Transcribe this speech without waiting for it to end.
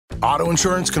Auto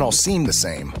insurance can all seem the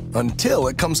same until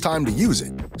it comes time to use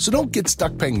it. So don't get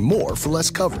stuck paying more for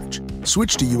less coverage.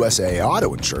 Switch to USAA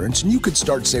Auto Insurance and you could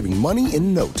start saving money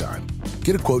in no time.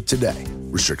 Get a quote today.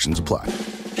 Restrictions apply.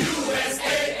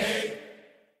 USAA.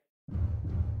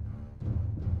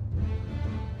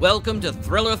 Welcome to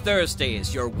Thriller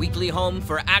Thursdays, your weekly home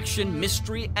for action,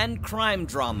 mystery, and crime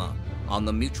drama on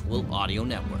the Mutual Audio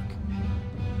Network.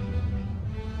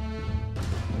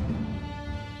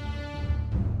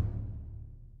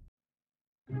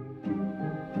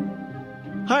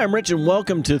 Hi, I'm Rich, and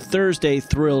welcome to Thursday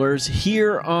Thrillers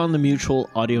here on the Mutual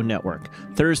Audio Network.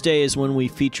 Thursday is when we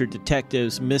feature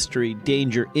detectives, mystery,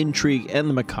 danger, intrigue, and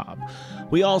the macabre.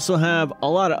 We also have a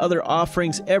lot of other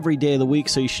offerings every day of the week,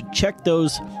 so you should check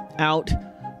those out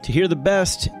to hear the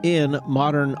best in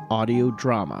modern audio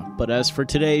drama. But as for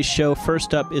today's show,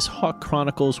 first up is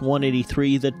Chronicles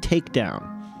 183, The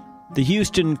Takedown. The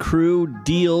Houston crew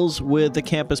deals with the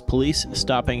campus police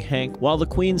stopping Hank while the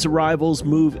Queen's arrivals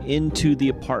move into the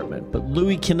apartment, but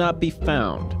Louis cannot be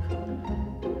found.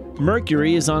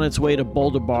 Mercury is on its way to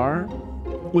Boulder Bar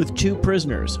with two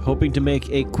prisoners, hoping to make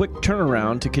a quick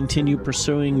turnaround to continue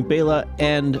pursuing Bela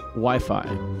and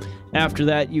Wi-Fi. After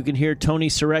that, you can hear Tony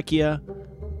Serecchia,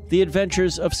 The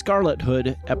Adventures of Scarlett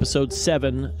Hood, Episode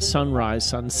 7, Sunrise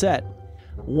Sunset.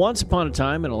 Once upon a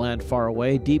time, in a land far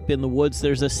away, deep in the woods,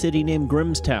 there's a city named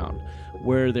Grimmstown,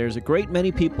 where there's a great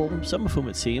many people, some of whom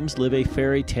it seems, live a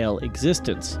fairy tale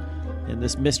existence. In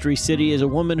this mystery city is a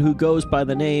woman who goes by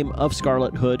the name of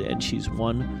Scarlett Hood, and she's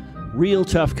one real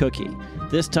tough cookie.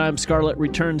 This time, Scarlett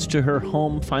returns to her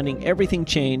home, finding everything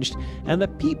changed, and the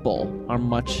people are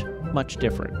much, much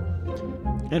different.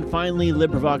 And finally,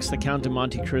 LibriVox, The Count of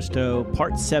Monte Cristo,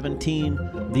 Part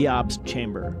 17, The Ops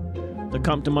Chamber. The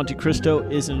Count of Monte Cristo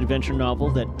is an adventure novel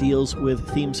that deals with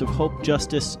themes of hope,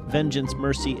 justice, vengeance,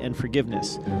 mercy, and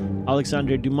forgiveness.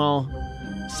 Alexandre Dumas'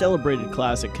 celebrated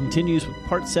classic continues with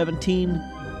Part 17,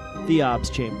 The Ops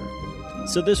Chamber.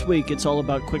 So this week, it's all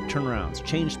about quick turnarounds,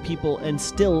 changed people, and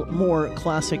still more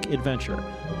classic adventure.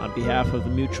 On behalf of the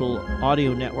Mutual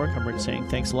Audio Network, I'm Rich saying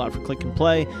thanks a lot for click and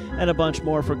play, and a bunch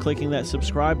more for clicking that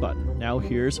subscribe button. Now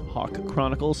here's Hawk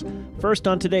Chronicles, first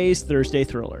on today's Thursday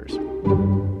Thrillers.